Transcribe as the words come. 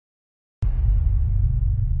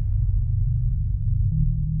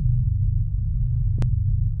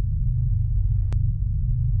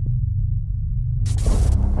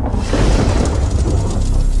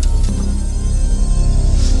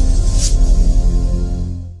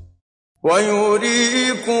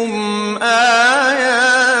ويريكم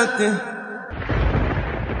آياته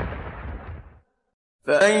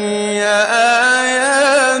فأي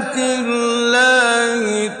آيات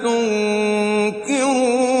الله تنكرون.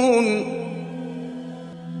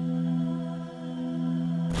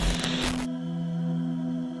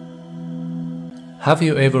 Have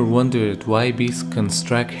you ever wondered why bees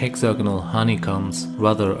construct hexagonal honeycombs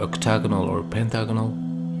rather octagonal or pentagonal?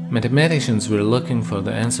 Mathematicians were looking for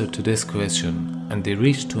the answer to this question, and they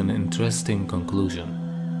reached to an interesting conclusion.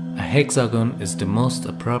 A hexagon is the most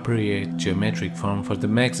appropriate geometric form for the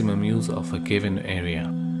maximum use of a given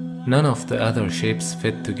area. None of the other shapes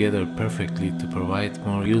fit together perfectly to provide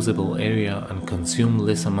more usable area and consume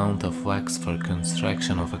less amount of wax for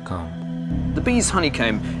construction of a comb. The bee's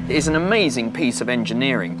honeycomb is an amazing piece of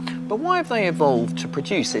engineering, but why have they evolved to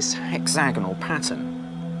produce this hexagonal pattern?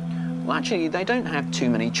 Well, actually, they don't have too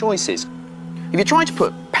many choices. If you try to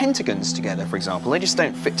put pentagons together, for example, they just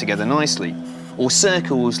don't fit together nicely, or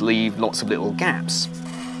circles leave lots of little gaps.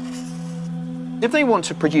 If they want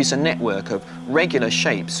to produce a network of regular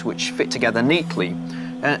shapes which fit together neatly,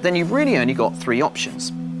 then you've really only got three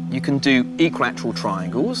options. You can do equilateral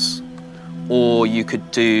triangles, or you could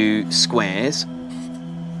do squares,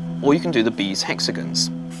 or you can do the bee's hexagons.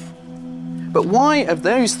 But why of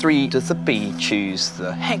those three does the bee choose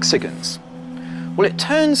the hexagons? Well, it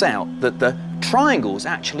turns out that the triangles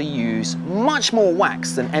actually use much more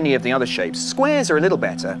wax than any of the other shapes. Squares are a little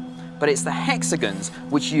better, but it's the hexagons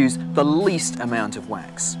which use the least amount of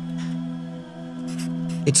wax.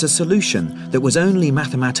 It's a solution that was only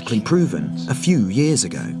mathematically proven a few years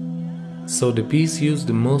ago. So the bees use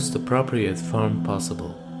the most appropriate form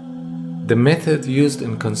possible. The method used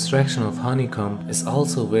in construction of honeycomb is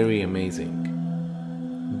also very amazing.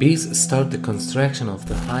 Bees start the construction of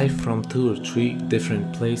the hive from 2 or 3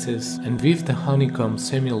 different places and weave the honeycomb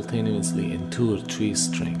simultaneously in 2 or 3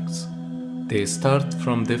 strings. They start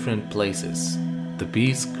from different places. The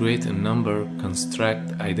bees, great in number,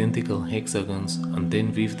 construct identical hexagons and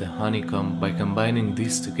then weave the honeycomb by combining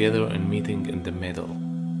these together and meeting in the middle.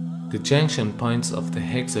 The junction points of the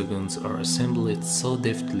hexagons are assembled so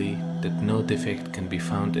deftly that no defect can be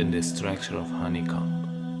found in the structure of honeycomb.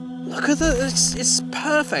 Look at it's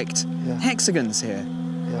perfect. Yeah. Hexagons here.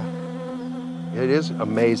 Yeah, it is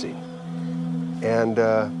amazing. And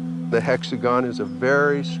the hexagon is a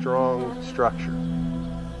very strong structure.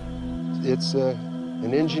 It's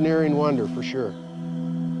an engineering wonder for sure.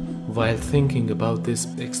 While thinking about this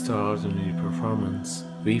extraordinary performance,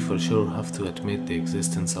 we for sure have to admit the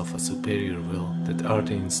existence of a superior will that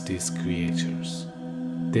ordains these creatures.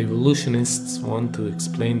 The evolutionists want to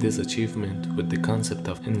explain this achievement with the concept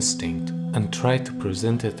of instinct and try to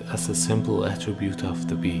present it as a simple attribute of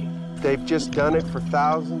the bee. They've just done it for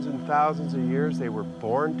thousands and thousands of years. They were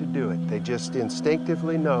born to do it. They just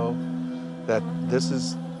instinctively know that this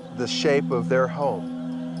is the shape of their home.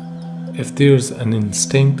 If there's an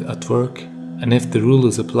instinct at work, and if the rule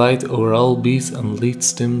is applied over all bees and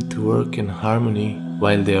leads them to work in harmony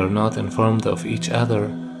while they are not informed of each other,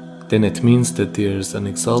 then it means that there is an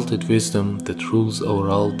exalted wisdom that rules over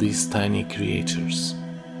all these tiny creatures.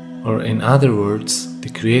 Or in other words, the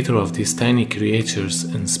creator of these tiny creatures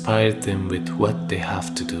inspired them with what they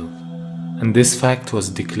have to do. And this fact was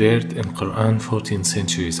declared in Quran 14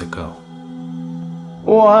 centuries ago.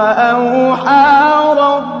 وَأَوْحَى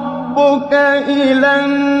رَبُّكَ إِلَى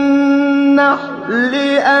النَّحْلِ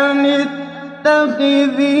أَنِ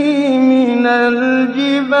اتَّخِذِي مِنَ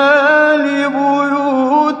الْجِبَالِ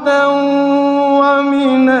بُيُوتًا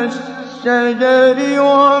وَمِنَ الشَّجَرِ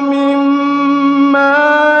وَمِمَّا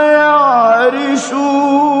يَعْرِشُونَ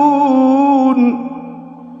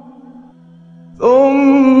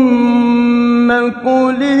ثُمَّ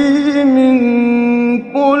كُلِي مِن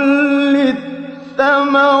كُلِّ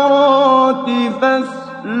الثَّمَرَاتِ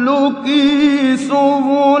فَاسْلُكِي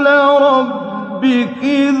سُبُلَ رَبِّكِ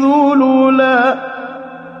ذُلُلًا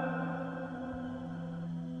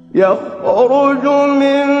يَخْرُجُ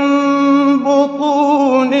مِن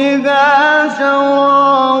بُطُونِهَا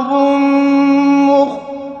شَرَابٌ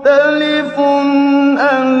مُخْتَلِفٌ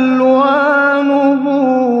أَلْوَانُهُ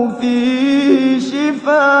فِيهِ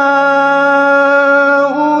شِفَاءٌ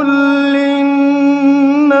لِلنَّاسِ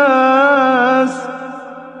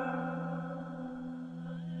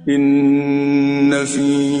إِنَّ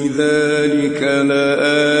فِي ذَلِكَ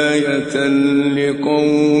لَآيَةً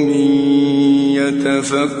لِقَوْمٍ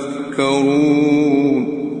يَتَفَكَّرُونَ.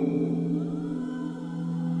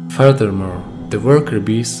 Furthermore, the worker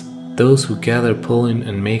bees, those who gather pollen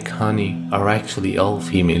and make honey, are actually all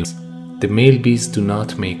females. The male bees do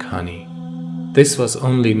not make honey. This was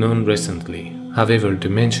only known recently. However, the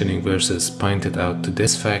mentioning verses pointed out to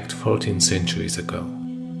this fact 14 centuries ago.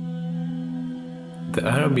 The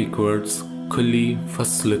Arabic words kulli,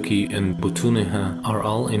 fasluki, and butuneha are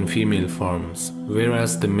all in female forms,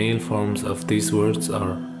 whereas the male forms of these words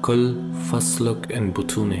are kul, fasluk, and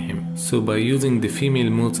butunehim. So by using the female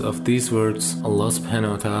moods of these words, Allah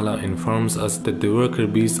subhanahu wa ta'ala informs us that the worker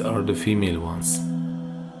bees are the female ones.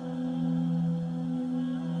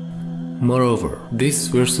 Moreover, these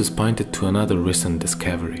verses pointed to another recent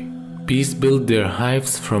discovery. Bees build their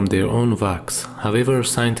hives from their own wax. However,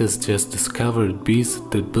 scientists just discovered bees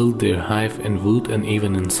that build their hive in wood and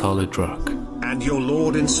even in solid rock. And your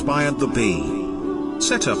Lord inspired the bee.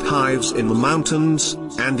 Set up hives in the mountains,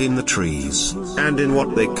 and in the trees, and in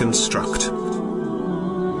what they construct.